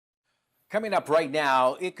Coming up right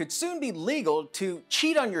now, it could soon be legal to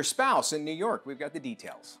cheat on your spouse in New York. We've got the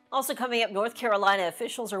details. Also coming up, North Carolina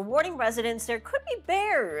officials are warning residents there could be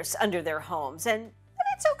bears under their homes, and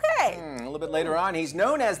that's okay. A little bit later on, he's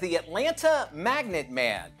known as the Atlanta Magnet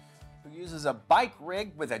Man, who uses a bike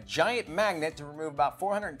rig with a giant magnet to remove about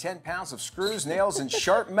 410 pounds of screws, nails, and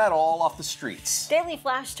sharp metal all off the streets. Daily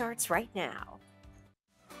Flash starts right now.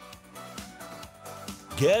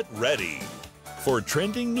 Get ready for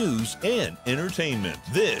trending news and entertainment.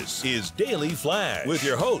 This is Daily Flash with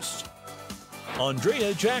your hosts,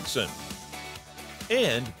 Andrea Jackson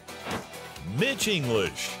and Mitch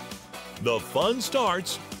English. The fun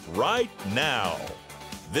starts right now.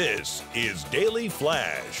 This is Daily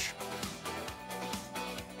Flash.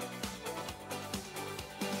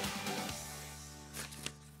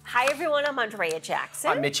 Hi everyone, I'm Andrea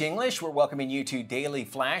Jackson. I'm Mitch English. We're welcoming you to Daily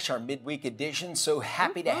Flash, our midweek edition. So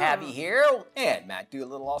happy to have you here. And Matt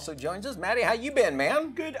Doolittle also joins us. Matty, how you been,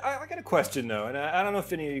 man? Good. I got a question though, and I don't know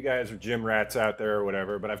if any of you guys are gym rats out there or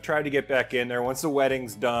whatever, but I've tried to get back in there. Once the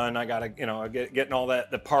wedding's done, I gotta, getting all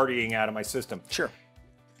the partying out of my system. Sure.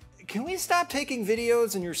 Can we stop taking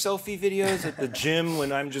videos and your selfie videos at the gym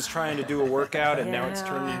when I'm just trying to do a workout and now it's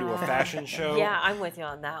turned into a fashion show? Yeah, I'm with you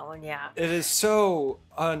on that one, yeah. It is so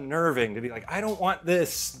unnerving to be like, I don't want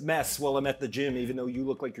this mess while I'm at the gym, even though you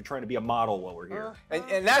look like you're trying to be a model while we're here.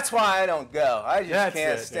 And that's why I don't go. I just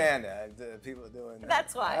can't stand that. People doing that.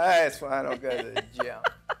 That's why. That's why I don't go to the gym.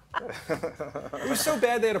 It was so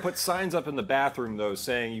bad they had to put signs up in the bathroom, though,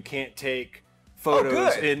 saying you can't take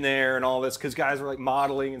photos in there and all this, because guys were like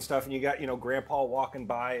modeling and stuff, and you got, grandpa walking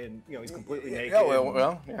by and, he's completely naked. Oh,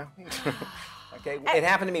 well, yeah. Okay, it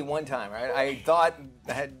happened to me one time, right?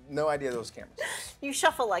 I had no idea those cameras. You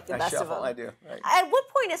shuffle like the best of them. I do. Right. At what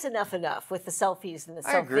point is enough with the selfies and the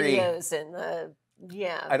videos and the...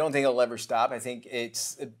 Yeah. I don't think it'll ever stop. I think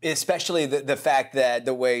it's, especially the fact that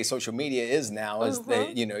the way social media is now is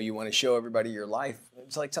that, you want to show everybody your life.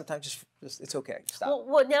 It's like sometimes just it's okay. Stop.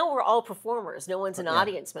 Well, now we're all performers. No one's an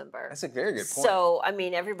audience member. That's a very good point. So, I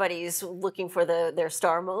mean, everybody's looking for their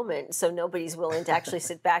star moment, so nobody's willing to actually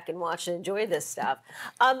sit back and watch and enjoy this stuff.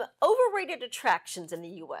 Overrated attractions in the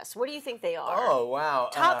U.S. What do you think they are? Oh, wow.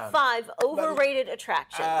 Top 5 overrated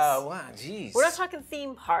attractions. Oh, wow, geez. We're not talking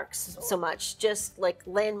theme parks so much, just like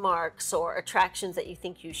landmarks or attractions that you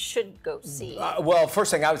think you should go see. Well,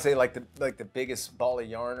 first thing I would say, like the biggest ball of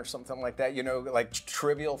yarn or something like that. like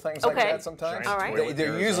trivial things like that sometimes. All right.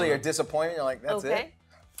 They're usually a disappointment. You're like, that's it.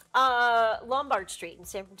 Lombard Street in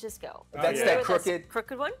San Francisco. That's that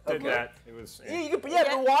crooked one? Did that. It was. But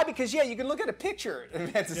why? Because you can look at a picture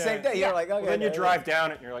and it's the same day. You're like, okay. Well, then you drive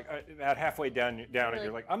down it and you're like, about halfway down it,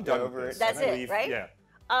 you're like, I'm done with this. That's it, right?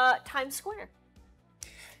 Yeah. Times Square.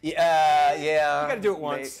 Yeah. You got to do it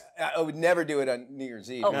once. I would never do it on New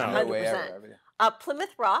Year's Eve. Oh, no way ever.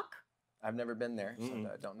 Plymouth Rock. I've never been there, so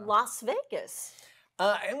I don't know. Las Vegas.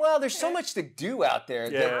 And well, there's so much to do out there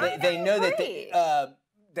that they know that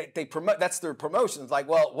they promote. That's their promotion. It's like,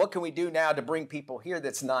 well, what can we do now to bring people here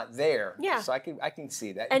that's not there? Yeah. So I can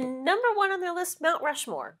see that. And number 1 on their list, Mount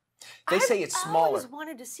Rushmore. They say it's smaller. I always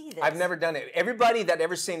wanted to see this. I've never done it. Everybody that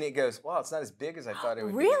ever seen it goes, wow, it's not as big as I thought it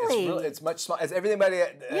would really? be. It's much smaller. As everybody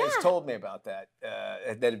has told me about that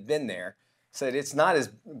have been there. Said it's not as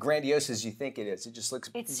grandiose as you think it is. It just looks.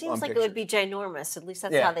 It seems like it would be ginormous. At least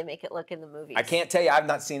that's how they make it look in the movies. I can't tell you. I've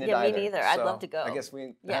not seen it either. Yeah, me neither. I'd love to go. I guess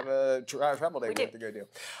we have a travel day we have to go do. All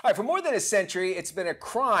right. For more than a century, it's been a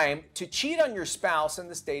crime to cheat on your spouse in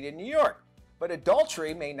the state of New York. But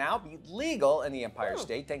adultery may now be legal in the Empire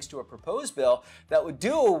State thanks to a proposed bill that would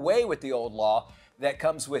do away with the old law that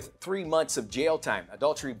comes with 3 months of jail time.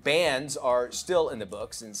 Adultery bans are still in the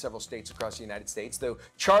books in several states across the United States, though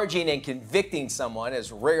charging and convicting someone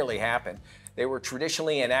has rarely happened. They were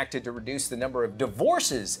traditionally enacted to reduce the number of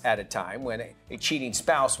divorces at a time when a cheating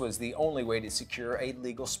spouse was the only way to secure a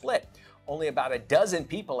legal split. Only about a dozen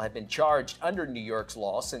people have been charged under New York's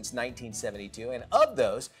law since 1972, and of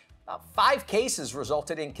those, about 5 cases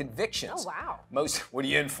resulted in convictions. Oh, wow. What are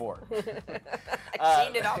you in for? I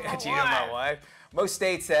cheated on my wife. Cheated on my wife. Most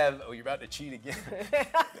states have, oh, you're about to cheat again.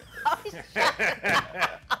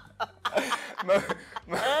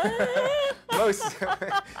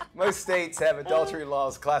 Most states have adultery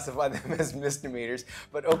laws classify them as misdemeanors,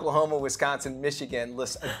 but Oklahoma, Wisconsin, Michigan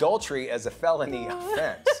lists adultery as a felony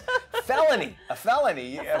offense. A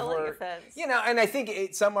felony offense. And I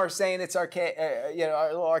think some are saying it's archaic, a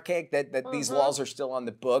little archaic that these laws are still on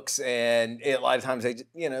the books, and a lot of times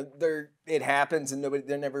it happens and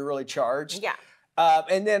they're never really charged. Yeah.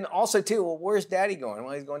 And then also too, well, where's Daddy going?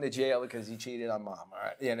 Well, he's going to jail because he cheated on Mom. All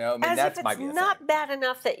right, you know, I mean, As if might be a it's not thing. bad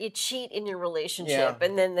enough that you cheat in your relationship,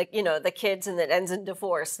 and then the kids, and that ends in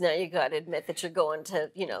divorce. Now you got to admit that you're going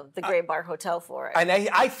to the Gray Bar Hotel for it. And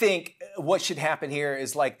I think what should happen here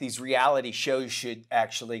is like these reality shows should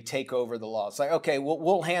actually take over the law. It's like, okay,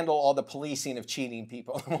 we'll handle all the policing of cheating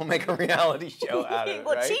people. We'll make a reality show out of it.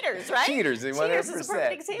 Well, right? cheaters, right? Cheaters, 100%. Is a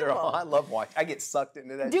perfect example. I love watching. I get sucked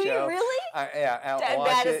into that show. Do you really? I'll watch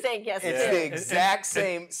bad it. to think, yes, It's the exact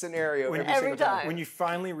same scenario every single time. When you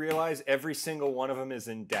finally realize every single one of them is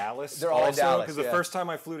in Dallas. They're all in Dallas. Because the first time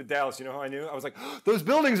I flew to Dallas, you know how I knew? I was like, those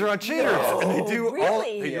buildings are on Cheaters. No. And they do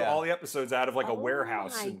Really? all the episodes out of like a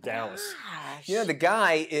warehouse in Dallas. Gosh. You know, the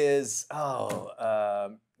guy is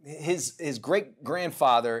his great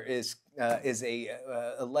grandfather is a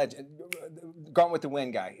legend. Gone with the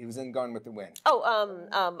Wind guy. He was in Gone with the Wind. Oh,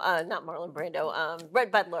 not Marlon Brando.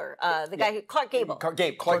 Red Butler. The guy who Clark Gable. Clark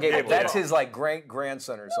Gable. That's his like great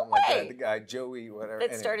grandson or something like that. way. The guy Joey, whatever.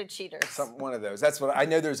 That started Cheaters. One of those. That's what I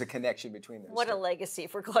know. There's a connection between those. What two. a legacy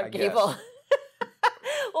for Clark guess. Gable.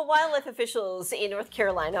 Well, wildlife officials in North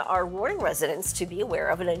Carolina are warning residents to be aware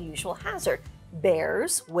of an unusual hazard: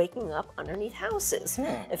 bears waking up underneath houses.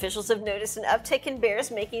 Officials have noticed an uptick in bears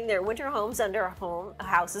making their winter homes under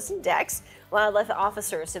houses and decks. Wildlife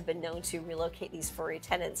officers have been known to relocate these furry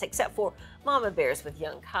tenants, except for mama bears with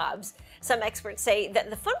young cubs. Some experts say that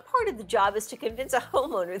the fun part of the job is to convince a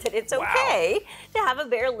homeowner that it's okay to have a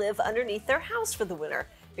bear live underneath their house for the winter.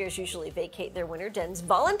 Bears usually vacate their winter dens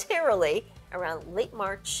voluntarily around late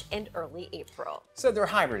March and early April. So they're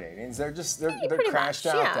hibernating. They're pretty crashed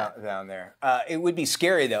much, out down there. It would be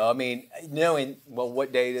scary though. I mean, knowing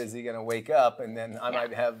what day is he going to wake up, and then I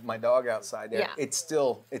might have my dog outside there. Yeah.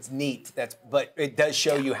 It's neat. But it does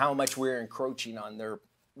show you how much we're encroaching on their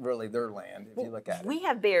land if you look at it. We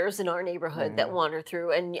have bears in our neighborhood that wander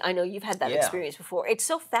through, and I know you've had that experience before. It's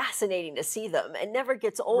so fascinating to see them. It never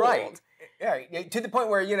gets old. Right. Yeah, to the point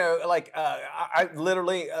where, I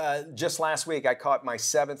literally, just last week, I caught my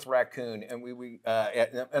 7th raccoon, and we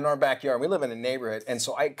in our backyard. We live in a neighborhood, and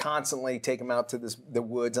so I constantly take them out to the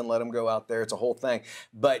woods and let them go out there. It's a whole thing.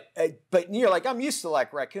 But you're like, I'm used to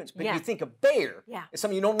like raccoons, but you think a bear is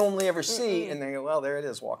something you don't normally ever see, and they go, well, there it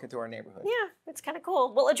is, walking through our neighborhood. Yeah, it's kind of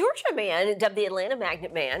cool. Well, a Georgia man, dubbed the Atlanta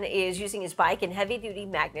Magnet Man, is using his bike and heavy-duty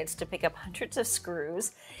magnets to pick up hundreds of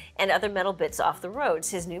screws and other metal bits off the roads.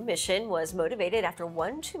 His new mission was motivated after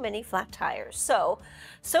one too many flat tires.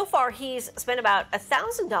 So far he's spent about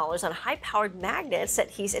 $1,000 on high-powered magnets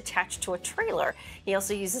that he's attached to a trailer. He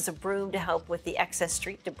also uses a broom to help with the excess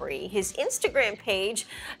street debris. His Instagram page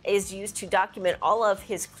is used to document all of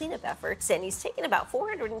his cleanup efforts, and he's taken about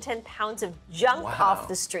 410 pounds of junk off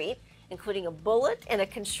the street, including a bullet and a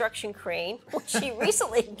construction crane, which he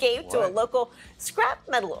recently gave to a local scrap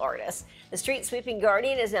metal artist. The street sweeping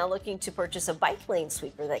guardian is now looking to purchase a bike lane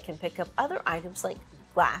sweeper that can pick up other items like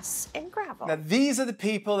glass and gravel. Now, these are the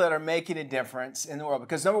people that are making a difference in the world.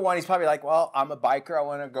 Because number one, he's probably like, well, I'm a biker. I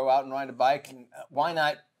want to go out and ride a bike. And why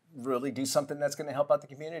not really do something that's going to help out the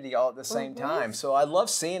community all at the same time? So I love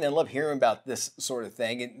seeing and love hearing about this sort of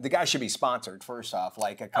thing. And the guy should be sponsored, first off,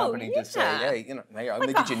 like a company to say, hey, I'm going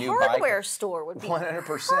to get you a new bike. A hardware store would be 100%.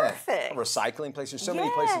 A recycling place. There's so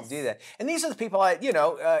many places to do that. And these are the people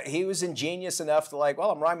he was ingenious enough to like,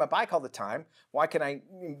 well, I'm riding my bike all the time. Why can I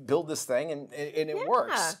build this thing? And it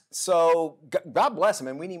works. So God bless him.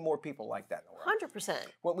 And we need more people like that in the world. 100%.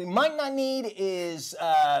 What we might not need is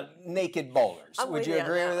naked bowlers. Would you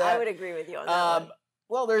agree with that? I would agree with you on that one.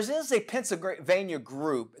 Well, there is a Pennsylvania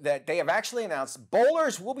group that they have actually announced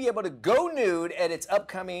bowlers will be able to go nude at its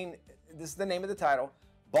upcoming, this is the name of the title,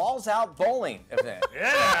 Balls Out Bowling event.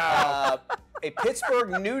 A Pittsburgh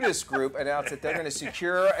nudist group announced that they're going to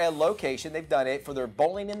secure a location. They've done it for their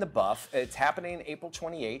Bowling in the Buff. It's happening April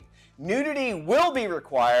 28th. Nudity will be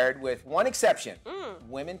required with one exception.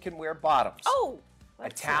 Women can wear bottoms. A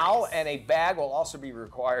towel and a bag will also be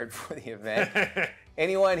required for the event.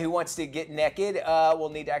 Anyone who wants to get naked will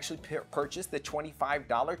need to actually purchase the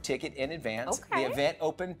 $25 ticket in advance. The event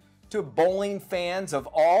open to bowling fans of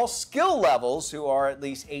all skill levels who are at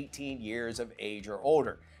least 18 years of age or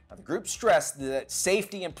older. Now, the group stressed that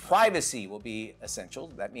safety and privacy will be essential.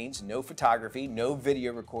 That means no photography, no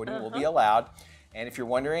video recording will be allowed. And if you're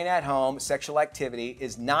wondering at home, sexual activity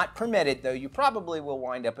is not permitted, though you probably will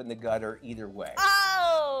wind up in the gutter either way.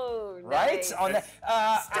 Oh, right? Nice. On that,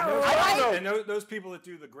 I don't know. And those people that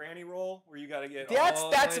do the granny roll, where you got to get that's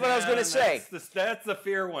what I was going to say. That's the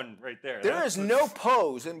fear one right there. There is no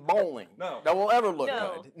pose in bowling that will ever look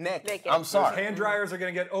good. Naked. I'm sorry. Those hand dryers are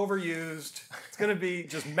going to get overused. It's going to be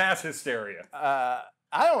just mass hysteria.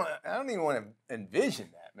 I don't even want to envision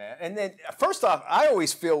that, man. And then first off, I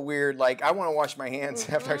always feel weird. Like I want to wash my hands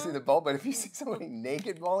after I see the bowl, but if you see somebody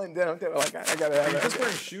naked bowling, then I'm like, I gotta. Are you just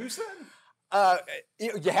wearing shoes then?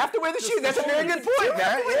 You have to wear the shoes. That's a very good point,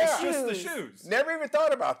 man. Yeah, just the shoes. Never even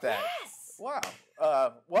thought about that. Yes. Wow.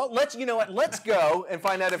 Well, you know what? Let's go and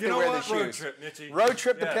find out if they wear the shoes. Road trip, Mitchie. Road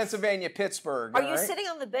trip to Pennsylvania, Pittsburgh. Are you sitting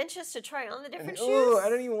on the benches to try on the different shoes? Oh, I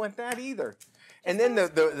don't even want that either. And then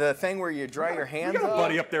the thing where you dry your hands. You got a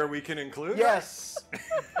buddy up there we can include. Yes.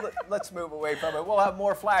 Let's move away from it. We'll have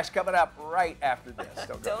more Flash coming up right after this.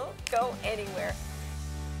 Don't go anywhere.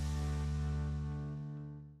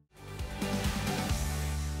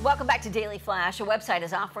 Welcome back to Daily Flash. A website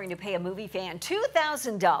is offering to pay a movie fan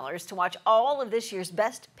 $2,000 to watch all of this year's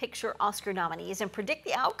Best Picture Oscar nominees and predict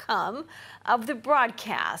the outcome of the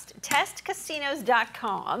broadcast.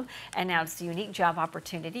 TestCasinos.com announced the unique job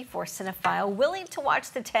opportunity for a cinephile willing to watch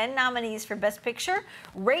the 10 nominees for Best Picture,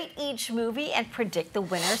 rate each movie, and predict the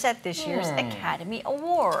winners at this year's Academy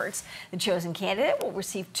Awards. The chosen candidate will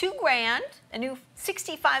receive $2,000, a new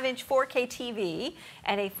 65-inch 4K TV,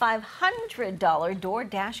 and a $500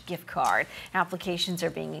 DoorDash gift card. Applications are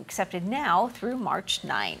being accepted now through March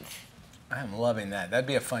 9th. I'm loving that. That'd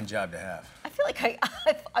be a fun job to have. I feel like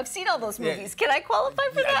I've seen all those movies. Can I qualify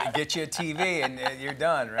for that? Get you a TV and you're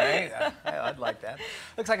done, right? I'd like that.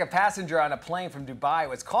 Looks like a passenger on a plane from Dubai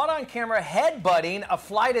was caught on camera headbutting a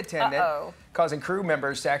flight attendant, causing crew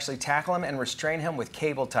members to actually tackle him and restrain him with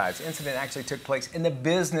cable ties. The incident actually took place in the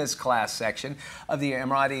business class section of the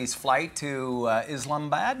Emiratis flight to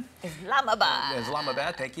Islamabad,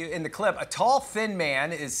 thank you. In the clip, a tall, thin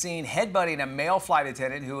man is seen headbutting a male flight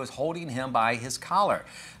attendant who was holding him by his collar.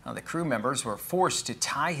 Now, the crew members were forced to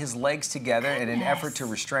tie his legs together in an effort to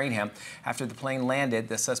restrain him. After the plane landed,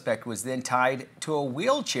 the suspect was then tied to a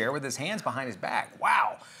wheelchair with his hands behind his back.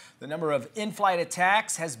 Wow. The number of in-flight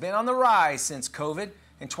attacks has been on the rise since COVID.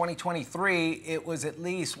 In 2023, it was at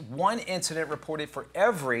least one incident reported for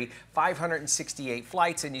every 568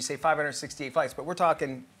 flights. And you say 568 flights, but we're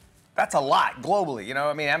talking, that's a lot globally. You know,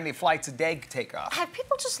 I mean, how many flights a day take off? Have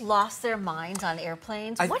people just lost their minds on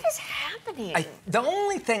airplanes? What is happening? The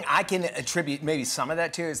only thing I can attribute maybe some of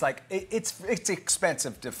that to is like, it's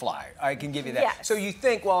expensive to fly. I can give you that. Yes. So you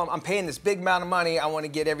think, well, I'm paying this big amount of money. I want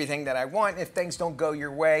to get everything that I want. If things don't go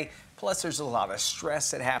your way, plus, there's a lot of stress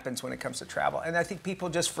that happens when it comes to travel. And I think people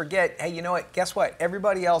just forget, hey, you know what? Guess what?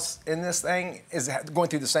 Everybody else in this thing is going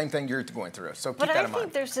through the same thing you're going through. So keep that in mind. But I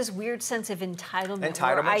think there's this weird sense of entitlement.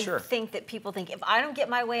 Sure. I think that people think, if I don't get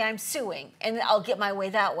my way, I'm suing. And I'll get my way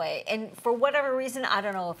that way. And for whatever reason, I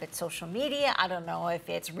don't know if it's social media. I don't know if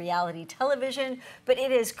it's reality television. But it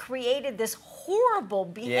has created this horrible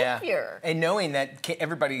behavior. And knowing that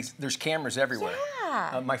there's cameras everywhere.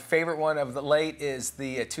 Yeah. My favorite one of the late is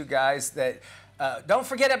the two guys that don't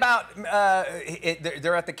forget about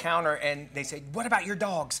they're at the counter and they say, what about your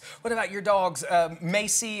dogs? What about your dogs?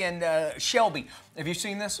 Macy and Shelby. Have you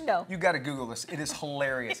seen this? No. You got to Google this. It is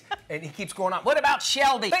hilarious. And he keeps going on. What about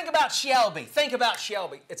Shelby? Think about Shelby. Think about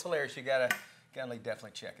Shelby. It's hilarious. You gotta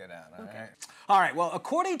definitely check it out. All right. Well,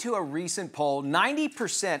 according to a recent poll,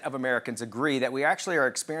 90% of Americans agree that we actually are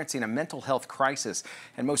experiencing a mental health crisis.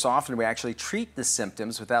 And most often, we actually treat the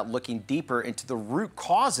symptoms without looking deeper into the root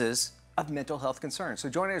causes of mental health concerns. So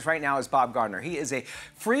joining us right now is Bob Gardner. He is a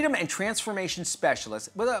freedom and transformation specialist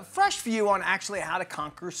with a fresh view on actually how to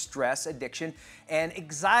conquer stress, addiction, and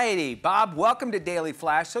anxiety. Bob, welcome to Daily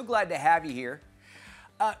Flash. So glad to have you here.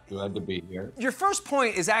 Glad to be here. Your first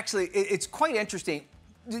point is actually, it's quite interesting.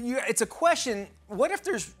 It's a question, what if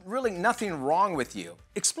there's really nothing wrong with you?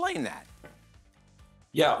 Explain that.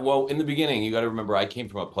 Yeah, well, in the beginning, you got to remember, I came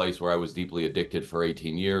from a place where I was deeply addicted for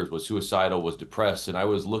 18 years, was suicidal, was depressed, and I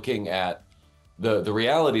was looking at the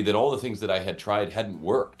reality that all the things that I had tried hadn't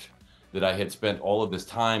worked, that I had spent all of this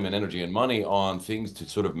time and energy and money on things to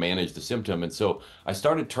sort of manage the symptom. And so I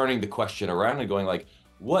started turning the question around and going like,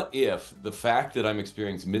 what if the fact that I'm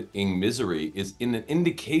experiencing misery is an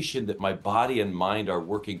indication that my body and mind are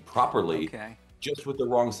working properly, just with the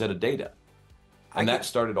wrong set of data? And that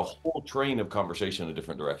started a whole train of conversation in a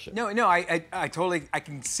different direction. No, I totally, I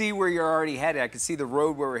can see where you're already headed. I can see the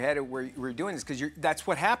road where we're headed, where we're doing this, because that's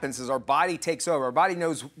what happens is our body takes over. Our body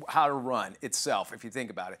knows how to run itself, if you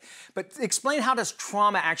think about it. But explain, how does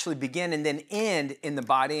trauma actually begin and then end in the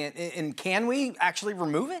body, and can we actually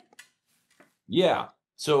remove it? Yeah.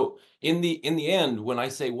 So in the end, when I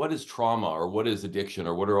say what is trauma or what is addiction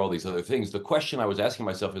or what are all these other things, the question I was asking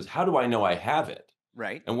myself is, how do I know I have it?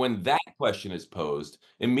 Right. And when that question is posed,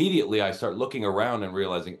 immediately I start looking around and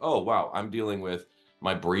realizing, oh, wow, I'm dealing with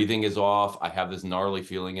My breathing is off. I have this gnarly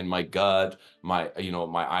feeling in my gut. My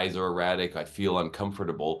eyes are erratic. I feel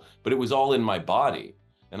uncomfortable, but it was all in my body.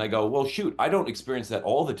 And I go, well, shoot, I don't experience that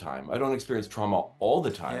all the time. I don't experience trauma all the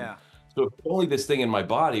time. Yeah. So if it's only this thing in my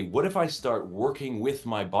body, what if I start working with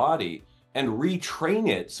my body and retrain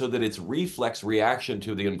it so that its reflex reaction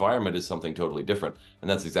to the environment is something totally different? And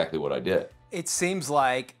that's exactly what I did. It seems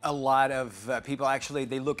like a lot of people actually,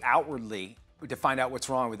 they look outwardly to find out what's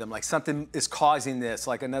wrong with them. Like something is causing this,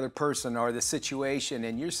 like another person or the situation.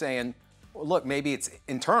 And you're saying, well, look, maybe it's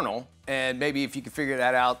internal, and maybe if you can figure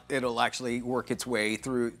that out, it'll actually work its way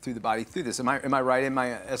through the body through this. Am I right in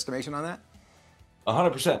my estimation on that?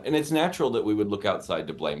 100%. And it's natural that we would look outside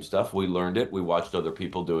to blame stuff. We learned it. We watched other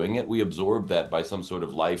people doing it. We absorbed that by some sort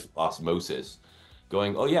of life osmosis,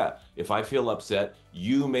 going, oh yeah, if I feel upset,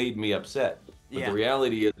 you made me upset. But the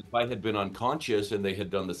reality is, if I had been unconscious and they had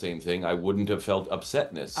done the same thing, I wouldn't have felt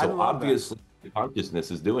upsetness. So obviously, the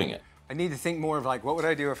consciousness is doing it. I need to think more of like, what would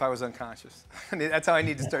I do if I was unconscious? That's how I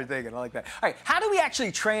need to start thinking. I like that. All right, how do we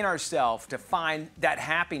actually train ourselves to find that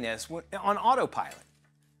happiness on autopilot?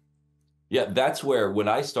 Yeah, that's where what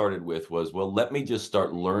I started with was, well, let me just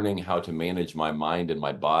start learning how to manage my mind and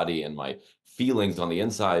my body and my feelings on the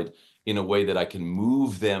inside in a way that I can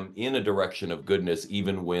move them in a direction of goodness,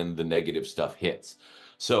 even when the negative stuff hits.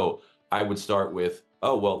 So I would start with,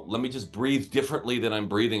 oh, well, let me just breathe differently than I'm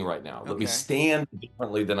breathing right now. Let me stand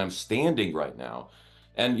differently than I'm standing right now.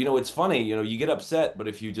 And, it's funny, you get upset, but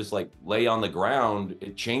if you just like lay on the ground,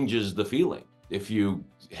 it changes the feeling. If you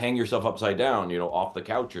hang yourself upside down, off the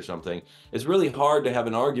couch or something, it's really hard to have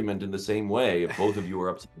an argument in the same way if both of you are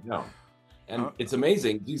upside down. And it's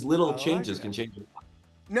amazing. These little changes can change your life.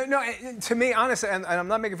 No, to me, honestly, and I'm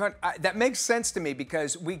not making fun, that makes sense to me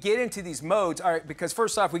because we get into these modes, all right, because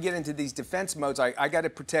first off, we get into these defense modes. I got to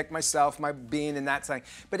protect myself, my being and that thing.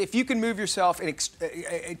 But if you can move yourself and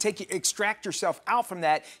extract yourself out from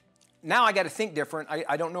that, now I got to think different.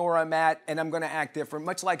 I don't know where I'm at, and I'm going to act different,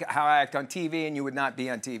 much like how I act on TV, and you would not be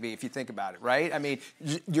on TV if you think about it, right? I mean,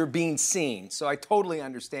 you're being seen, so I totally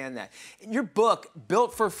understand that. Your book,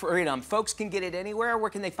 Built for Freedom, folks can get it anywhere. Where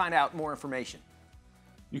can they find out more information?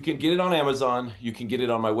 You can get it on Amazon. You can get it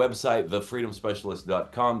on my website,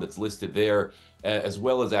 thefreedomspecialist.com, that's listed there, as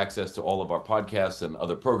well as access to all of our podcasts and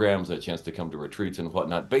other programs, a chance to come to retreats and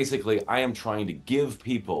whatnot. Basically, I am trying to give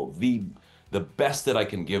people the best that I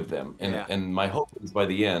can give them. And my hope is by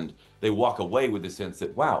the end, they walk away with the sense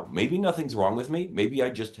that, wow, maybe nothing's wrong with me. Maybe I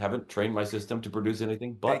just haven't trained my system to produce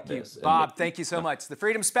anything but this. Bob, thank you so much.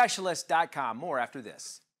 Thefreedomspecialist.com. More after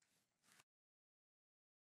this.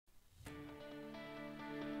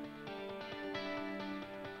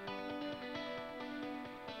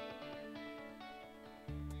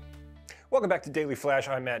 Welcome back to Daily Flash.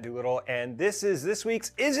 I'm Matt Doolittle, and this is this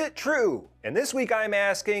week's Is It True? And this week I'm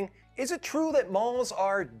asking, is it true that malls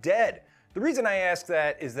are dead? The reason I ask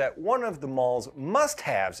that is that one of the mall's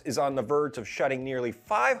must-haves is on the verge of shutting nearly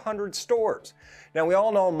 500 stores. Now, we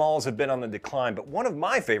all know malls have been on the decline, but one of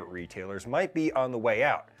my favorite retailers might be on the way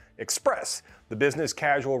out. Express, the business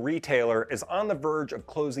casual retailer, is on the verge of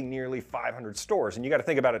closing nearly 500 stores. And you got to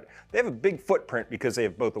think about it, they have a big footprint because they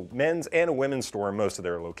have both a men's and a women's store in most of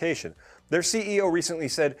their location. Their CEO recently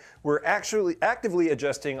said, we're actually actively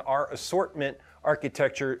adjusting our assortment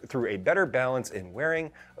architecture through a better balance in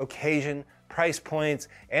wearing, occasion, price points,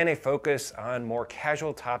 and a focus on more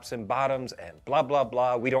casual tops and bottoms and blah, blah,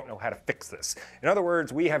 blah. We don't know how to fix this. In other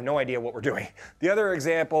words, we have no idea what we're doing. The other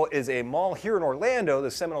example is a mall here in Orlando,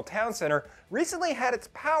 the Seminole Town Center, recently had its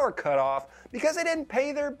power cut off because they didn't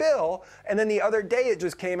pay their bill. And then the other day it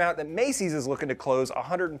just came out that Macy's is looking to close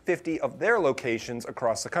 150 of their locations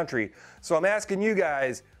across the country. So I'm asking you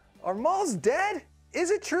guys, are malls dead? Is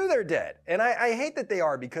it true they're dead? And I hate that they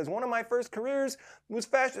are, because one of my first careers was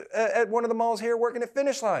at one of the malls here working at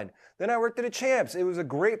Finish Line. Then I worked at a Champs. It was a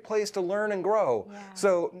great place to learn and grow. Yeah.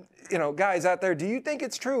 So, guys out there, do you think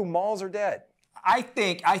it's true malls are dead? I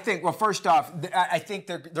think, well, first off, I think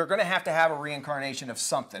they're going to have a reincarnation of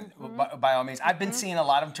something, by all means. I've been seeing a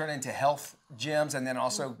lot of them turn into health gyms, and then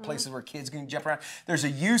also places where kids can jump around. There's a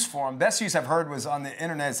use for them. Best use I've heard was on the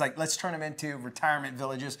internet. It's like, let's turn them into retirement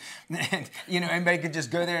villages. And, anybody could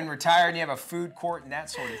just go there and retire, and you have a food court and that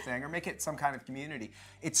sort of thing, or make it some kind of community.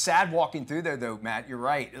 It's sad walking through there, though, Matt. You're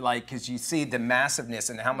right, because you see the massiveness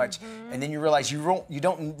and how much, and then you realize you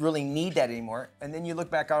don't really need that anymore. And then you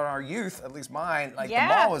look back on our youth, at least mine, the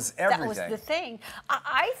mall was everything. That was the thing.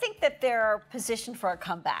 I think that they're positioned for a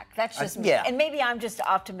comeback. That's just me. Yeah. And maybe I'm just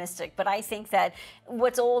optimistic, but I think think that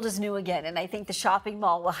what's old is new again, and I think the shopping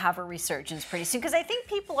mall will have a resurgence pretty soon, because I think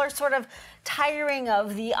people are sort of tiring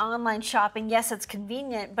of the online shopping. Yes, it's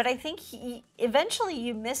convenient, but I think eventually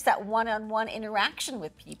you miss that one-on-one interaction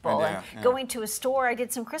with people. Going to a store, I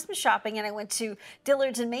did some Christmas shopping, and I went to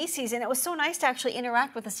Dillard's and Macy's, and it was so nice to actually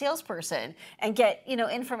interact with a salesperson and get, you know,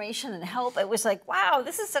 information and help. It was like, wow,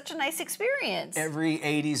 this is such a nice experience. Every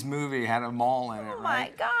 80s movie had a mall in it, right? Oh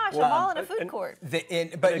my gosh, a mall and a food court. But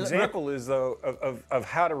an example is, though, of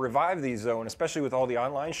how to revive these, though, and especially with all the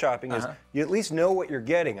online shopping, is you at least know what you're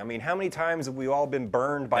getting. I mean, how many times have we all been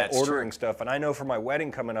burned by ordering stuff? And I know for my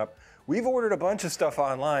wedding coming up, we've ordered a bunch of stuff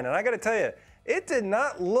online, and I got to tell you, it did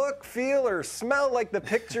not look, feel, or smell like the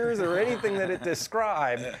pictures or anything that it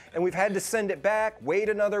described. And we've had to send it back, wait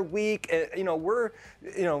another week. You know, we're,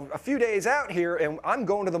 you know, a few days out here, and I'm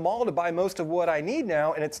going to the mall to buy most of what I need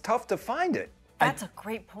now, and it's tough to find it. That's a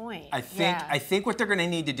great point. I think what they're going to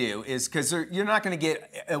need to do is, because you're not going to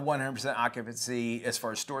get a 100% occupancy as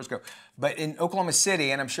far as stores go, but in Oklahoma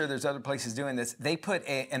City, and I'm sure there's other places doing this, they put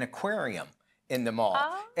an aquarium in the mall,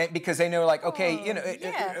 and because they know, like, okay, you know,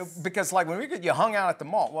 because like when you hung out at the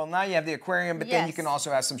mall, well, now you have the aquarium, but then you can also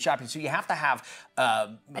have some shopping. So you have to have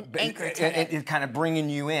an anchor tenant, kind of bringing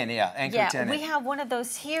you in, anchor tenant. We have one of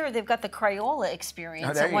those here. They've got the Crayola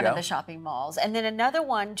experience at one of the shopping malls, and then another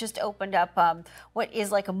one just opened up what is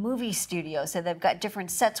like a movie studio. So they've got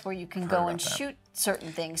different sets where you can go and shoot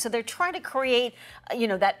certain things. So they're trying to create, you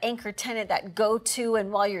know, that anchor tenant, that go-to,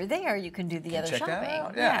 and while you're there, you can do the other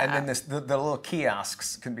shopping. And then the little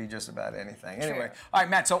kiosks can be just about anything. Anyway, all right,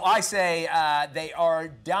 Matt. So I say they are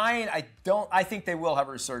dying. I think they will have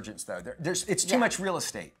a resurgence, though. It's too much real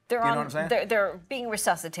estate. You know what I'm saying? They're being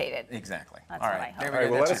resuscitated. Exactly. That's all what I right. hope. There All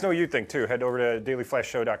right. Well, let us know what you think too. Head over to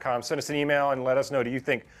dailyflashshow.com. Send us an email and let us know. Do you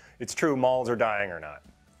think it's true malls are dying or not?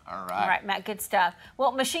 All right. All right, Matt, good stuff.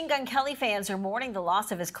 Well, Machine Gun Kelly fans are mourning the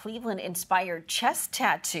loss of his Cleveland-inspired chest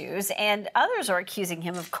tattoos, and others are accusing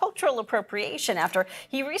him of cultural appropriation after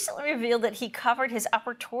he recently revealed that he covered his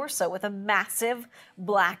upper torso with a massive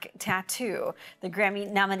black tattoo. The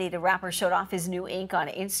Grammy-nominated rapper showed off his new ink on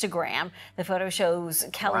Instagram. The photo shows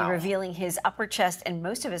Kelly revealing his upper chest and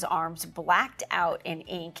most of his arms blacked out in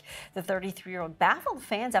ink. The 33-year-old baffled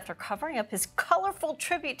fans after covering up his colorful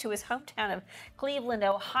tribute to his hometown of Cleveland,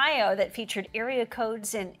 Ohio, that featured area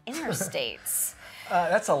codes and interstates.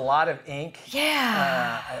 That's a lot of ink.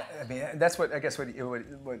 Yeah. I mean, that's what I guess what it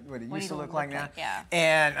used to look like now. Yeah.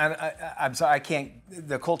 And I'm sorry, I can't.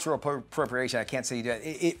 The cultural appropriation, I can't say you do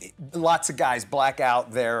it. Lots of guys black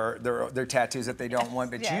out their tattoos that they don't want,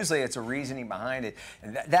 but usually it's a reasoning behind it.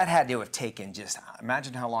 And that had to have taken just.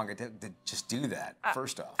 Imagine how long it took to just do that.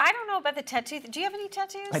 First off. I don't know about the tattoo. Do you have any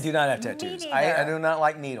tattoos? I do not have tattoos. I do not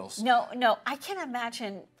like needles. No. I can't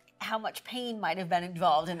imagine how much pain might have been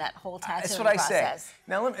involved in that whole tattooing process. That's what I say.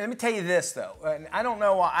 Now, let me tell you this, though. And I don't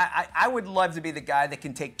know why. I would love to be the guy that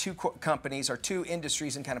can take two companies or two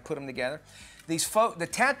industries and kind of put them together. The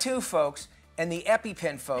tattoo folks and the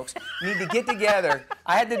EpiPen folks need to get together.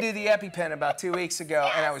 I had to do the EpiPen about 2 weeks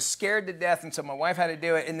ago, and I was scared to death, and so my wife had to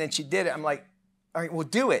do it, and then she did it. I'm like, all right, well,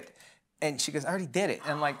 do it. And she goes, I already did it.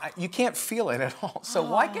 And I'm like, you can't feel it at all. So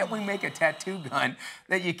why can't we make a tattoo gun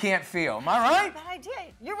that you can't feel? Am I right? Bad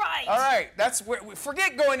idea. You're right. All right.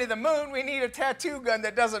 Forget going to the moon. We need a tattoo gun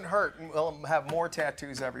that doesn't hurt, and we'll have more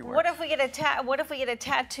tattoos everywhere. What if we get a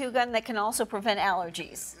tattoo gun that can also prevent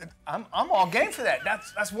allergies? I'm all game for that.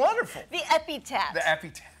 That's wonderful. The EpiTat. The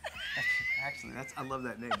EpiTat. Actually, I love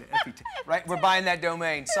that name, the EpiTat. Right, we're buying that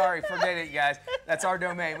domain. Sorry, forget it, guys. That's our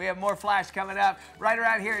domain. We have more Flash coming up right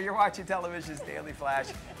around here. You're watching television's Daily Flash,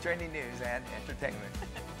 trending news and entertainment.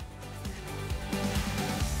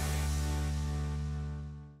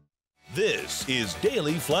 This is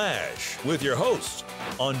Daily Flash with your hosts,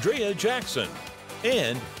 Andrea Jackson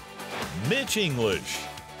and Mitch English.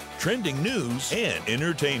 Trending news and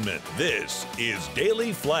entertainment. This is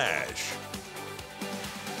Daily Flash.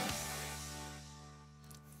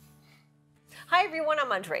 Hi, everyone. I'm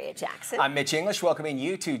Andrea Jackson. I'm Mitch English, welcoming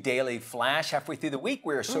you to Daily Flash. Halfway through the week,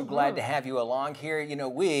 we're so glad to have you along here. You know,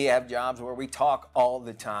 we have jobs where we talk all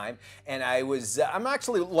the time, and I'm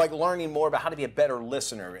actually like learning more about how to be a better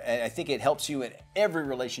listener, and I think it helps you in every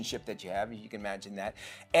relationship that you have, if you can imagine that.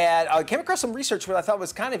 And I came across some research what I thought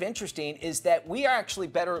was kind of interesting is that we are actually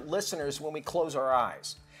better listeners when we close our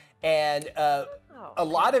eyes. And a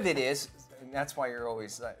lot of it is, And that's why you're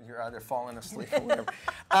always you're either falling asleep or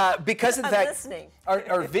whatever. Because of I'm that, listening.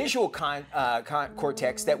 our visual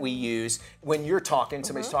cortex that we use when you're talking,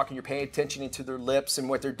 somebody's talking, you're paying attention to their lips and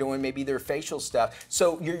what they're doing, maybe their facial stuff.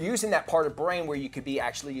 So you're using that part of brain where you could be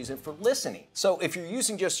actually using it for listening. So if you're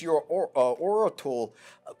using just your orbital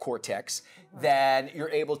cortex, then you're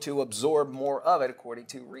able to absorb more of it according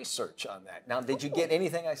to research on that. Now, did you get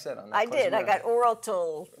anything I said on that? I did. I got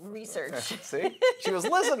oral research. See? She was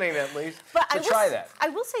listening at least. But try that. I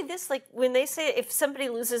will say this, like when they say if somebody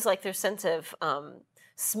loses like their sense of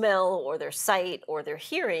smell or their sight or their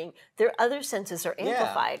hearing, their other senses are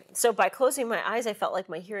amplified. So by closing my eyes, I felt like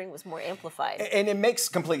my hearing was more amplified. And it makes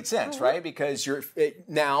complete sense, right? Because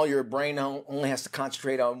now your brain only has to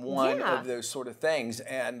concentrate on one of those sort of things.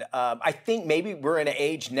 And I think maybe we're in an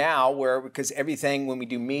age now where, because everything, when we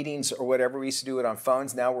do meetings or whatever, we used to do it on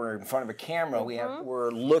phones. Now we're in front of a camera.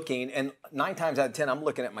 We're looking, and 9 times out of 10, I'm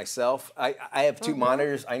looking at myself. I have 2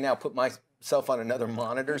 monitors. I now put myself on another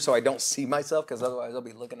monitor so I don't see myself, because otherwise I'll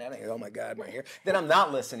be looking at it and, oh my God, my ear. Then I'm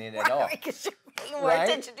not listening at all. Because you're paying more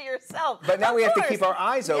attention to yourself. But now we have to keep our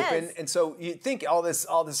eyes open, and so you think all this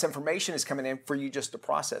information is coming in for you just to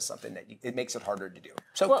process something that it makes it harder to do.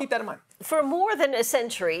 So keep that in mind. For more than a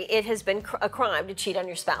century, it has been a crime to cheat on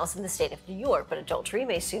your spouse in the state of New York, but adultery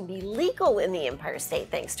may soon be legal in the Empire State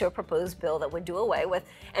thanks to a proposed bill that would do away with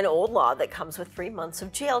an old law that comes with 3 months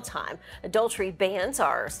of jail time. Adultery bans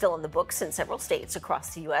are still in the books in several states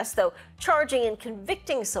across the U.S., though charging and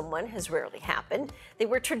convicting someone has rarely happened. They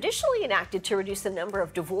were traditionally enacted to reduce the number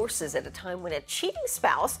of divorces at a time when a cheating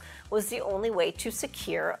spouse was the only way to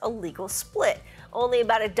secure a legal split. Only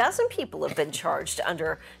about a dozen people have been charged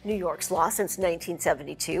under New York's law since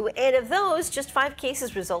 1972, and of those, just 5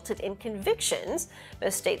 cases resulted in convictions.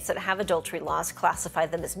 Most states that have adultery laws classify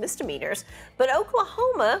them as misdemeanors, but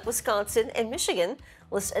Oklahoma, Wisconsin, and Michigan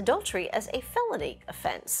list adultery as a felony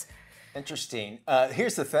offense. Interesting.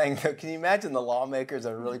 Here's the thing, though. Can you imagine the lawmakers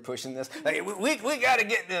that are really pushing this? Like, we got to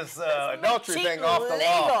get this adultery thing off the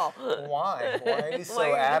law. Why? Why are you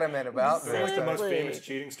so adamant about this? Like the most famous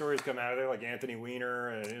cheating stories come out of there, like Anthony Weiner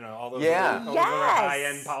and all those, all those other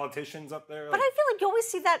high-end politicians up there. But I feel like you always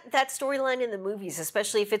see that storyline in the movies,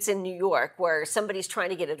 especially if it's in New York, where somebody's trying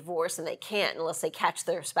to get a divorce and they can't unless they catch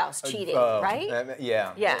their spouse cheating, right?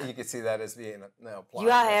 Yeah. You could see that as being you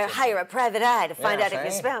hire a private eye to find out if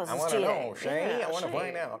your spouse is cheating. I want to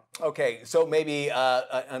find out. Okay, so maybe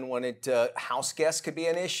unwanted house guests could be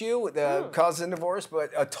an issue causing divorce, but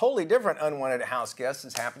a totally different unwanted house guest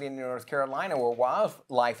is happening in North Carolina, where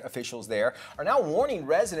wildlife officials there are now warning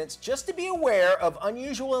residents just to be aware of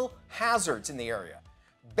unusual hazards in the area.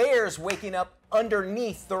 Bears waking up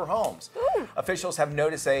underneath their homes. Officials have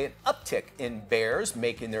noticed an uptick in bears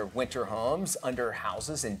making their winter homes under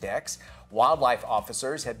houses and decks. Wildlife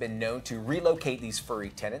officers have been known to relocate these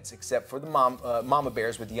furry tenants, except for the mama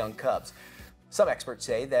bears with young cubs. Some experts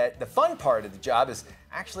say that the fun part of the job is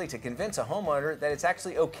actually to convince a homeowner that it's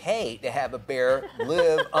actually okay to have a bear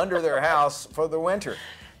live under their house for the winter.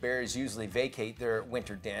 Bears usually vacate their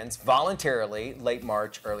winter dens voluntarily late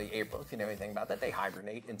March, early April. If you know anything about that, they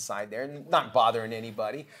hibernate inside there and not bothering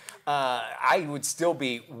anybody. I would still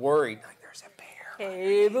be worried, like, there's a bear.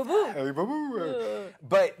 Hey, boo-boo. Hey, boo-boo.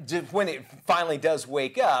 But just when it finally does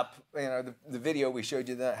wake up, the video we showed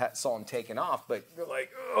you that saw him taking off, but you're like,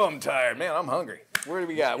 oh, I'm tired, man, I'm hungry. Where do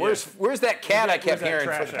we got? Where's that cat I kept hearing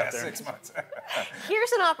for the past 6 months?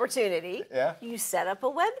 Here's an opportunity. Yeah. You set up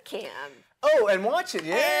a webcam. Oh, and watch it,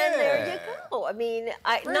 yeah. And there you go. I mean,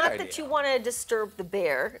 not that you want to disturb the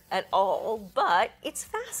bear at all, but it's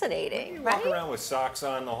fascinating, you right? Walk around with socks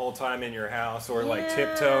on the whole time in your house, or like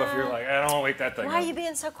tiptoe if you're like, I don't want to wake that thing up. Why are you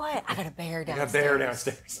being so quiet? I got a bear downstairs. I got a bear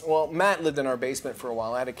downstairs. Well, Matt lived in our basement for a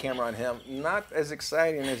while. I had a camera on him. Not as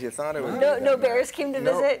exciting as you thought it would be. No bears came to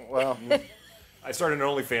visit? Well, I started an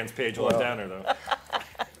OnlyFans page while I was down there,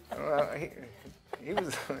 though. He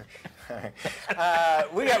was...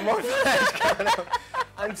 we got more Flash coming up.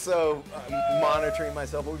 I'm so monitoring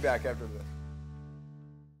myself. We'll be back after this.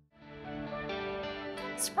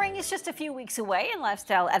 Spring is just a few weeks away, and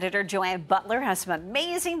lifestyle editor Joanne Butler has some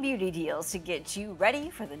amazing beauty deals to get you ready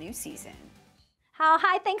for the new season.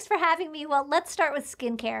 Hi, thanks for having me. Well, let's start with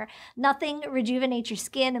skincare. Nothing rejuvenates your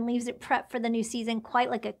skin and leaves it prepped for the new season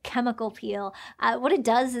quite like a chemical peel. What it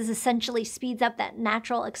does is essentially speeds up that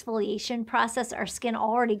natural exfoliation process our skin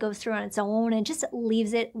already goes through on its own and just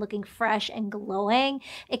leaves it looking fresh and glowing.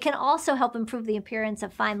 It can also help improve the appearance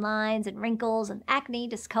of fine lines and wrinkles and acne,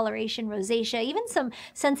 discoloration, rosacea, even some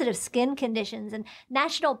sensitive skin conditions. And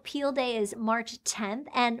National Peel Day is March 10th.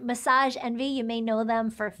 And Massage Envy, you may know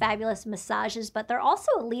them for fabulous massages, but they're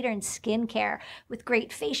also a leader in skincare with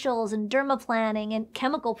great facials and dermaplaning and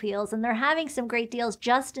chemical peels. And they're having some great deals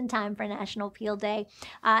just in time for National Peel Day.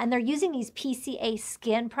 And they're using these PCA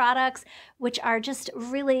skin products, which are just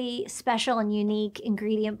really special and unique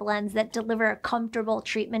ingredient blends that deliver a comfortable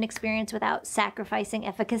treatment experience without sacrificing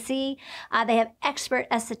efficacy. They have expert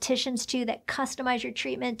estheticians too that customize your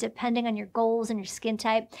treatment depending on your goals and your skin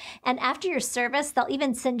type. And after your service, they'll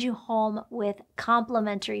even send you home with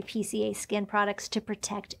complimentary PCA skin products to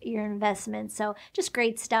protect your investments. So just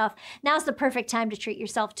great stuff. Now's the perfect time to treat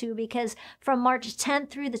yourself too, because from March 10th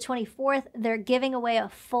through the 24th, they're giving away a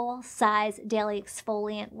full-size daily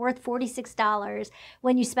exfoliant worth $46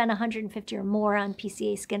 when you spend $150 or more on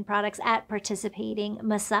PCA skin products at participating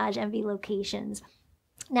Massage Envy locations.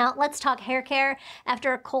 Now, let's talk hair care.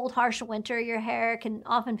 After a cold, harsh winter, your hair can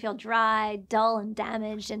often feel dry, dull, and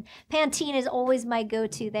damaged. And Pantene is always my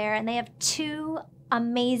go-to there. And they have 2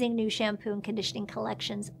 amazing new shampoo and conditioning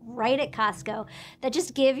collections right at Costco that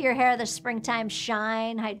just give your hair the springtime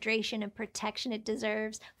shine, hydration, and protection it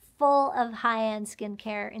deserves. Full of high-end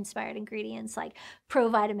skincare inspired ingredients like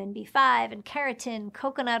provitamin B5 and keratin,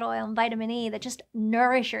 coconut oil, and vitamin E that just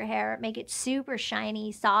nourish your hair, make it super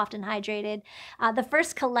shiny, soft, and hydrated. The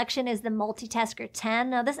first collection is the Multitasker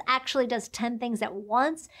 10. Now, this actually does 10 things at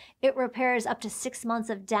once. It repairs up to 6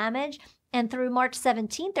 months of damage. And through March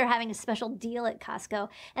 17th, they're having a special deal at Costco.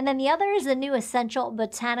 And then the other is the new Essential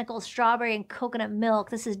Botanical Strawberry and Coconut Milk.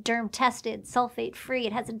 This is derm-tested, sulfate-free.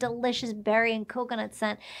 It has a delicious berry and coconut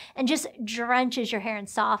scent and just drenches your hair in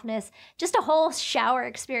softness. Just a whole shower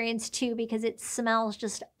experience, too, because it smells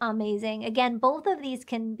just amazing. Again, both of these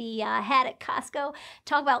can be had at Costco.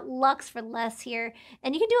 Talk about luxe for less here.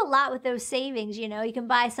 And you can do a lot with those savings, you know. You can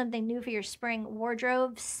buy something new for your spring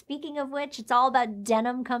wardrobe. Speaking of which, it's all about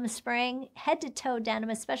denim come spring. Head-to-toe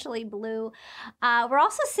denim, especially blue. We're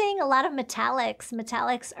also seeing a lot of metallics.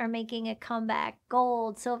 Metallics are making a comeback.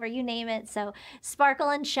 Gold, silver, you name it. So sparkle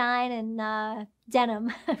and shine and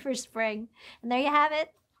denim for spring. And there you have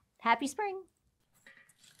it. Happy spring.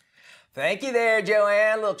 Thank you there,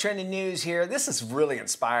 Joanne. A little trending news here. This is really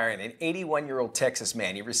inspiring. An 81-year-old Texas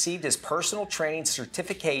man, he received his personal training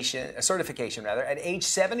certification at age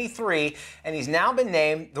 73, and he's now been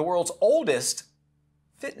named the world's oldest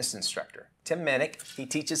fitness instructor. Tim Minnick, he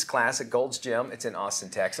teaches class at Gold's Gym. It's in Austin,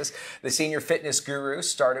 Texas. The senior fitness guru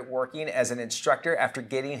started working as an instructor after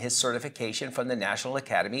getting his certification from the National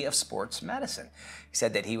Academy of Sports Medicine. He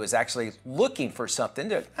said that he was actually looking for something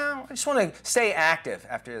to, I just want to stay active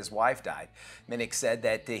after his wife died. Minnick said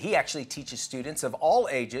that he actually teaches students of all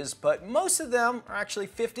ages, but most of them are actually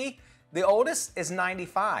 50. The oldest is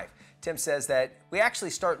 95. Tim says that we actually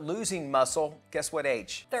start losing muscle, guess what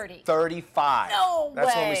age? 30. 35. No That's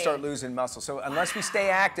way. when we start losing muscle. So unless we stay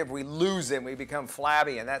active, we lose it, we become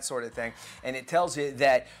flabby and that sort of thing. And it tells you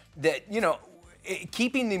that you know,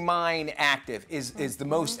 keeping the mind active is the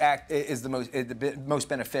most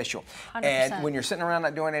beneficial. 100%. And when you're sitting around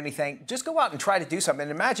not doing anything, just go out and try to do something. And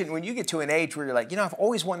imagine when you get to an age where you're like, you know, I've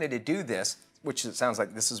always wanted to do this, which it sounds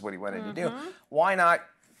like this is what he wanted to do. Why not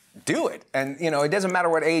do it? And you know, it doesn't matter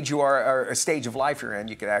what age you are or a stage of life you're in,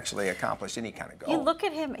 you could actually accomplish any kind of goal. You look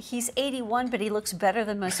at him, he's 81, but he looks better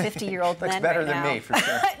than most 50-year-old men Looks better right than now. me, for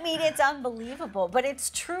sure. I mean, it's unbelievable, but it's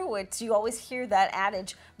true. You always hear that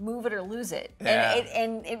adage, move it or lose it. Yeah.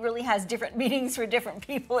 And it really has different meanings for different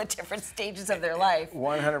people at different stages of their life.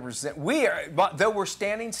 100%. We are, but though we're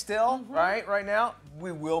standing still, right now,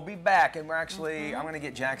 we will be back. And we're actually, I'm going to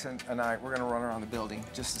get Jackson and we're going to run around the building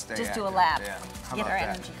just to stay Just active. do a lap. Yeah. How Get about our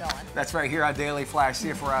that? energy going. That's right here on Daily Flash. See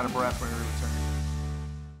if we're out of breath when we return.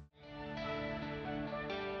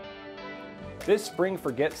 This spring,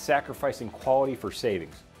 forget sacrificing quality for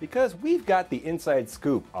savings, because we've got the inside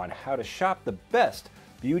scoop on how to shop the best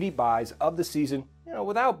beauty buys of the season, you know,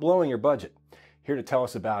 without blowing your budget. Here to tell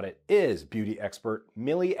us about it is beauty expert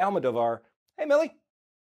Millie Almodovar. Hey, Millie.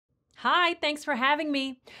 Hi, thanks for having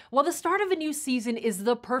me. Well, the start of a new season is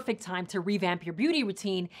the perfect time to revamp your beauty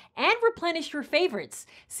routine and replenish your favorites.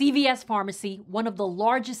 CVS Pharmacy, one of the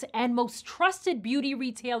largest and most trusted beauty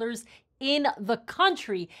retailers in the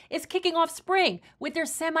country, is kicking off spring with their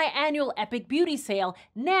semi-annual Epic Beauty Sale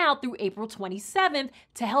now through April 27th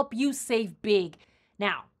to help you save big.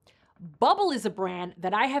 Now, Bubble is a brand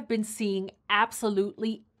that I have been seeing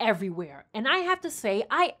absolutely everywhere. And I have to say,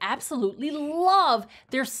 I absolutely love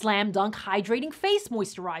their Slam Dunk Hydrating Face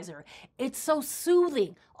Moisturizer. It's so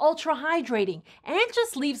soothing, ultra hydrating, and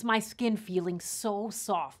just leaves my skin feeling so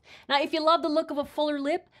soft. Now, if you love the look of a fuller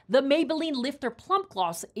lip, the Maybelline Lifter Plump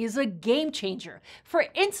Gloss is a game changer for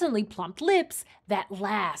instantly plumped lips that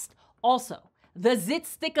last. Also, The Zit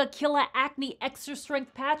Sticka Killer Acne Extra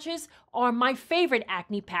Strength Patches are my favorite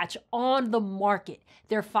acne patch on the market.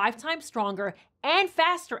 They're 5 times stronger and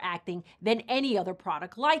faster acting than any other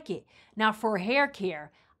product like it. Now for hair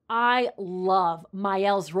care, I love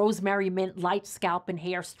Miel's Rosemary Mint Light Scalp and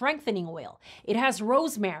Hair Strengthening Oil. It has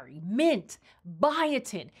rosemary, mint,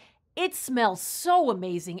 biotin. It smells so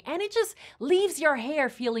amazing, and it just leaves your hair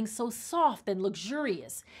feeling so soft and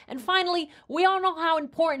luxurious. And finally, we all know how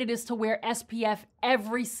important it is to wear SPF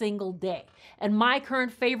every single day. And my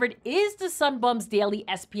current favorite is the Sunbum's Daily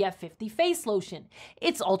SPF 50 Face Lotion.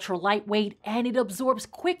 It's ultra lightweight and it absorbs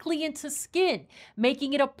quickly into skin,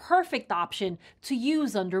 making it a perfect option to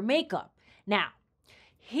use under makeup. Now,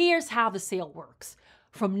 here's how the sale works.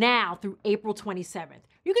 From now through April 27th,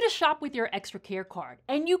 you're going to shop with your Extra Care card,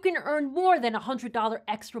 and you can earn more than $100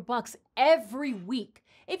 extra bucks every week.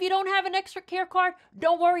 If you don't have an Extra Care card,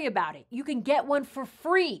 don't worry about it. You can get one for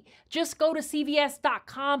free. Just go to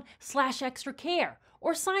cvs.com/extracare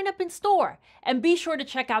or sign up in store. And be sure to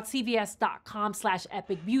check out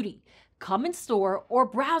cvs.com/epicbeauty. Come in store or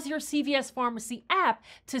browse your CVS Pharmacy app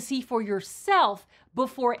to see for yourself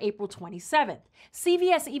before April 27th.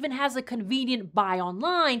 CVS even has a convenient buy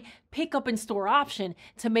online, pick up in store option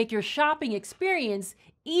to make your shopping experience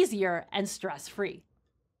easier and stress-free.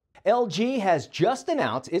 LG has just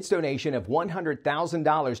announced its donation of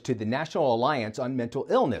 $100,000 to the National Alliance on Mental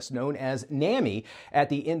Illness, known as NAMI, at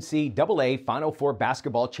the NCAA Final Four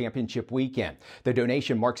Basketball Championship weekend. The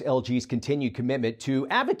donation marks LG's continued commitment to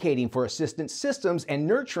advocating for assistance systems and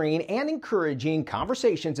nurturing and encouraging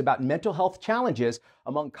conversations about mental health challenges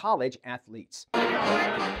among college athletes.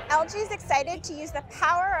 LG is excited to use the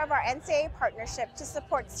power of our NCAA partnership to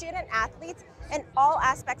support student athletes in all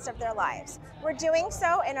aspects of their lives. We're doing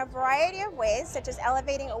so in a variety of ways, such as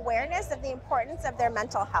elevating awareness of the importance of their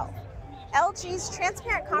mental health. LG's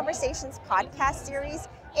Transparent Conversations podcast series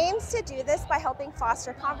aims to do this by helping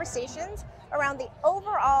foster conversations around the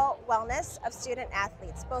overall wellness of student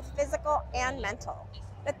athletes, both physical and mental.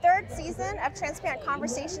 The 3rd season of Transparent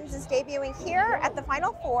Conversations is debuting here at the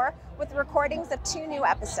Final Four with recordings of 2 new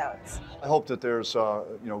episodes. I hope that there's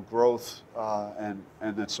growth and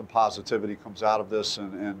that some positivity comes out of this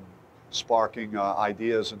and sparking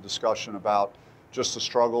ideas and discussion about just the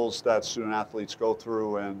struggles that student athletes go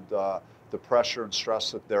through and the pressure and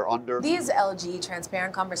stress that they're under. These LG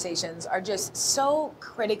Transparent Conversations are just so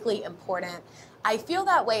critically important. I feel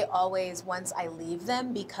that way always once I leave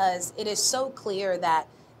them because it is so clear that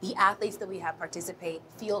the athletes that we have participate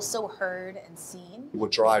feel so heard and seen. What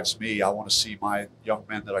drives me, I want to see my young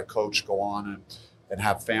men that I coach go on and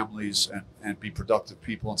have families and be productive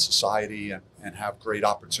people in society and have great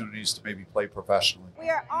opportunities to maybe play professionally. We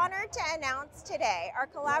are honored to announce today our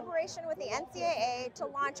collaboration with the NCAA to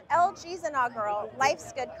launch LG's inaugural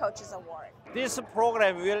Life's Good Coaches Award. This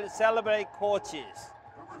program will celebrate coaches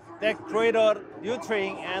that create a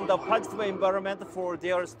nurturing and a positive environment for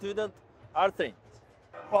their student athletes.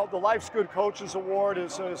 Well, the Life's Good Coaches Award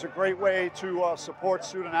is a great way to support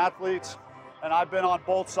student athletes, and I've been on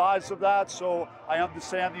both sides of that, so I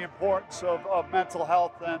understand the importance of mental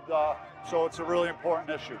health, and so it's a really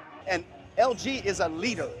important issue. And LG is a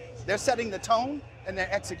leader. They're setting the tone, and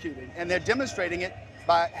they're executing, and they're demonstrating it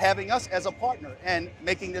by having us as a partner and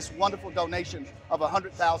making this wonderful donation of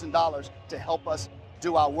 $100,000 to help us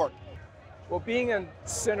do our work. Well, being in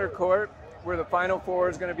center court, where the Final Four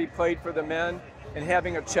is going to be played for the men, and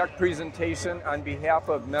having a check presentation on behalf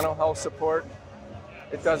of mental health support,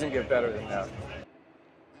 it doesn't get better than that.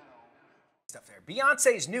 Stuff there.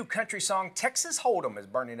 Beyonce's new country song, Texas Hold'em, is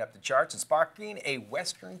burning up the charts and sparking a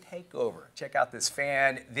Western takeover. Check out this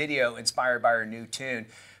fan video inspired by her new tune.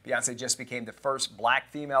 Beyonce just became the first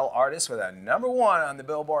black female artist with a #1 on the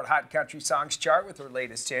Billboard Hot Country Songs chart with her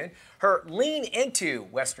latest tune. Her lean into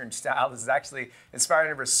Western style is actually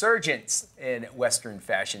inspiring a resurgence in Western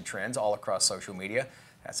fashion trends all across social media.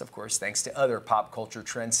 That's, of course, thanks to other pop culture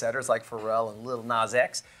trendsetters like Pharrell and Lil Nas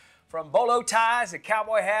X. From bolo ties to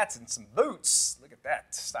cowboy hats and some boots. Look at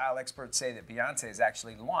that. Style experts say that Beyonce has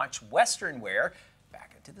actually launched Western wear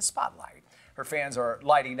back into the spotlight. Her fans are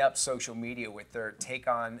lighting up social media with their take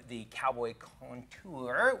on the cowboy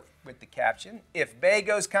contour with the caption, "If Bay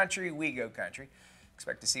goes country, we go country."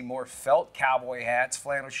 Expect to see more felt cowboy hats,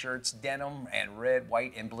 flannel shirts, denim, and red,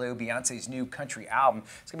 white, and blue. Beyonce's new country album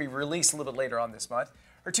is going to be released a little bit later on this month.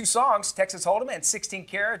 Her 2 songs, Texas Hold'em and 16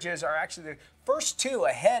 Carriages, are actually the first 2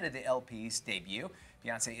 ahead of the LP's debut.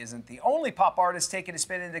 Beyonce isn't the only pop artist taking a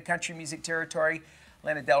spin into country music territory.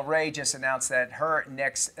 Lana Del Rey just announced that her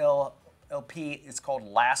next LP is called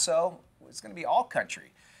Lasso. It's going to be all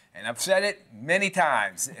country. And I've said it many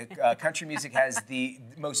times. Country music has the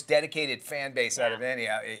most dedicated fan base out of any,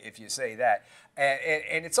 if you say that.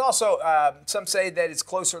 And it's also, some say that it's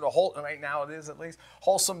closer to wholesome, right now it is at least,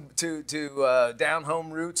 wholesome to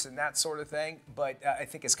down-home roots and that sort of thing. But I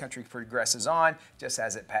think as country progresses on, just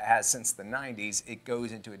as it has since the 90s, it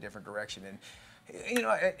goes into a different direction. And you know,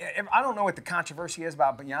 I don't know what the controversy is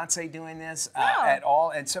about Beyonce doing this at all,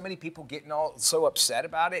 and so many people getting all so upset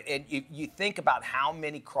about it. And you think about how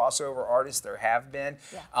many crossover artists there have been,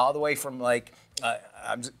 all the way from like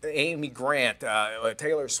Amy Grant,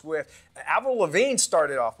 Taylor Swift. Avril Lavigne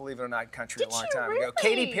started off, believe it or not, country a long time ago.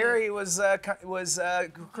 Katy Perry was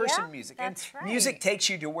Christian music. And music takes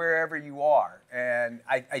you to wherever you are. And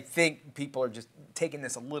I think people are just taking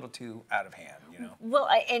this a little too out of hand, you know. Well,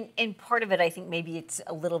 and part of it, I think maybe it's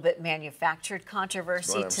a little bit manufactured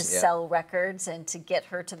controversy to sell records and to get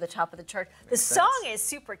her to the top of the chart. The song is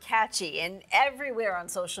super catchy, and everywhere on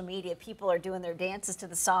social media, people are doing their dances to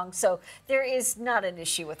the song. So there is not an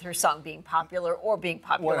issue with her song being popular or being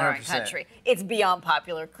popular 100%. in country. It's beyond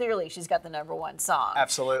popular. Clearly, she's got the #1 song.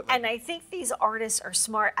 Absolutely. And I think these artists are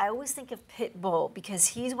smart. I always think of Pitbull because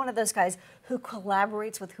he's one of those guys who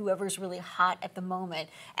collaborates with whoever's really hot at the moment.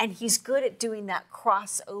 And he's good at doing that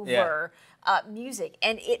crossover music.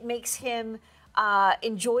 And it makes him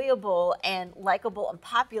enjoyable and likable and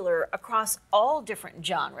popular across all different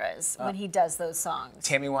genres when he does those songs.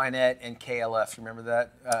 Tammy Wynette and KLF, remember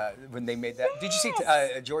that? When they made that? Did you see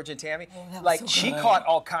George and Tammy? Like, she caught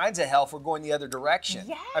all kinds of hell for going the other direction.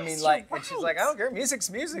 Yes, I mean, like, and she's like, I don't care, music's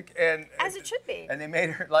music. And as it should be. And they made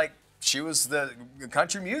her, like, she was the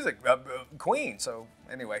country music queen. So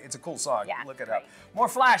anyway, it's a cool song. Yeah, look it up. More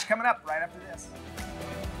Flash coming up right after this.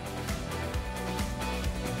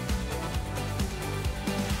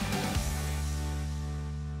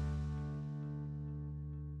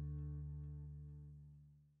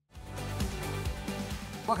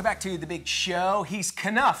 Welcome back to The Big Show. He's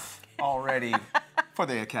Knuff already for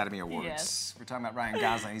the Academy Awards. Yes. We're talking about Ryan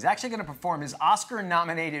Gosling. He's actually going to perform his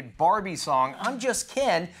Oscar-nominated Barbie song, I'm Just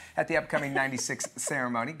Ken, at the upcoming 96th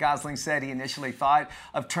ceremony. Gosling said he initially thought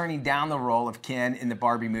of turning down the role of Ken in the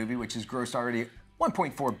Barbie movie, which has grossed already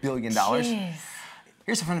 $1.4 billion. Jeez.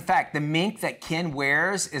 Here's a fun fact. The mink that Ken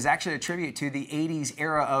wears is actually a tribute to the 80s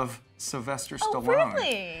era of Sylvester Stallone.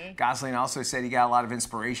 Really? Gosling also said he got a lot of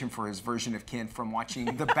inspiration for his version of Ken from watching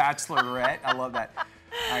The Bachelorette. I love that.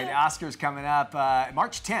 All right, the Oscars coming up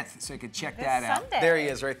March 10th, so you can check that out. Sunday. There he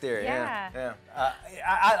is, right there. Yeah.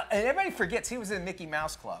 And everybody forgets he was in Mickey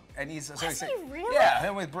Mouse Club, and he's Was he really? Yeah,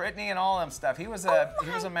 him with Brittany and all them stuff. He was a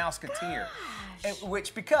Mouseketeer.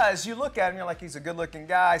 Which, because you look at him, you're like, he's a good-looking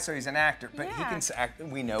guy, so he's an actor. But he can act.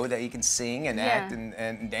 We know that he can sing and act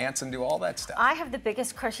and dance and do all that stuff. I have the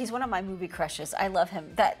biggest crush. He's one of my movie crushes. I love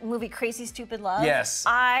him. That movie, Crazy Stupid Love. Yes.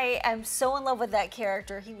 I am so in love with that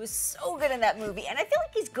character. He was so good in that movie, and I feel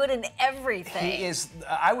like he's good in everything. He is.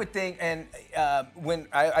 I would think. And when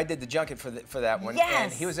I did the junket for that one,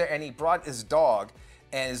 and he was there, and he brought his dog.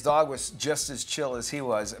 And his dog was just as chill as he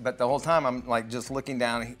was. But the whole time, I'm like just looking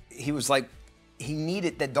down. He was like. He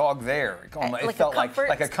needed the dog there. It felt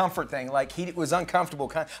like a comfort thing. Like he was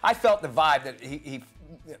uncomfortable. I felt the vibe that he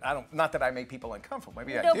not that I make people uncomfortable.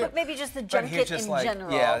 Maybe I do. No, but maybe just the junket in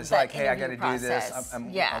general. Yeah, it's like, hey, I got to do this. I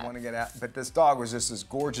Yeah. want to get out. But this dog was just this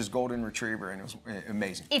gorgeous golden retriever, and it was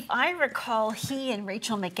amazing. If I recall, he and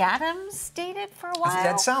Rachel McAdams dated for a while.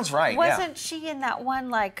 That sounds right. Wasn't she in that one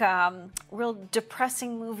like real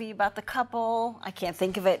depressing movie about the couple? I can't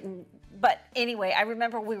think of it. But anyway, I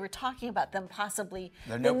remember we were talking about them possibly.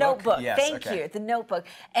 The Notebook? Yes, Thank you, The Notebook.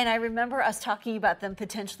 And I remember us talking about them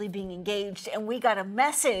potentially being engaged, and we got a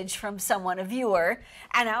message from someone, a viewer,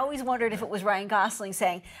 and I always wondered if it was Ryan Gosling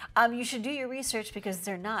saying, you should do your research because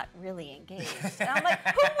they're not really engaged. And I'm like,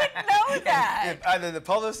 who would know that? Either the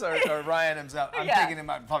publicist or Ryan himself. I'm thinking it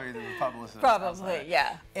might probably the publicist. Probably,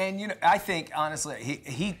 yeah. And you know, I think honestly,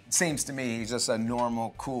 he seems to me he's just a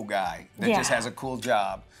normal, cool guy that just has a cool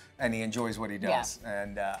job. And he enjoys what he does. Yeah.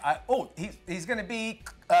 And he's going to be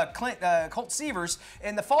Colt Seavers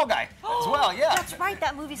in The Fall Guy as well. Yeah, that's right.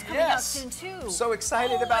 That movie's coming out soon too. So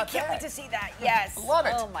excited about that. I can't wait to see that. Yes, love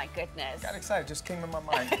it. Oh my goodness. Got excited. Just came in my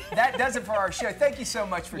mind. That does it for our show. Thank you so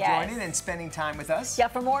much for joining and spending time with us. Yeah.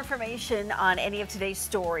 For more information on any of today's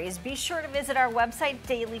stories, be sure to visit our website,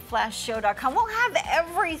 dailyflashshow.com. We'll have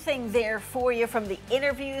everything there for you, from the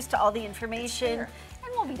interviews to all the information. And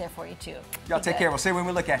we'll be there for you too. Y'all take care. We'll see you when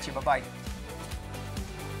we look at you. Bye-bye.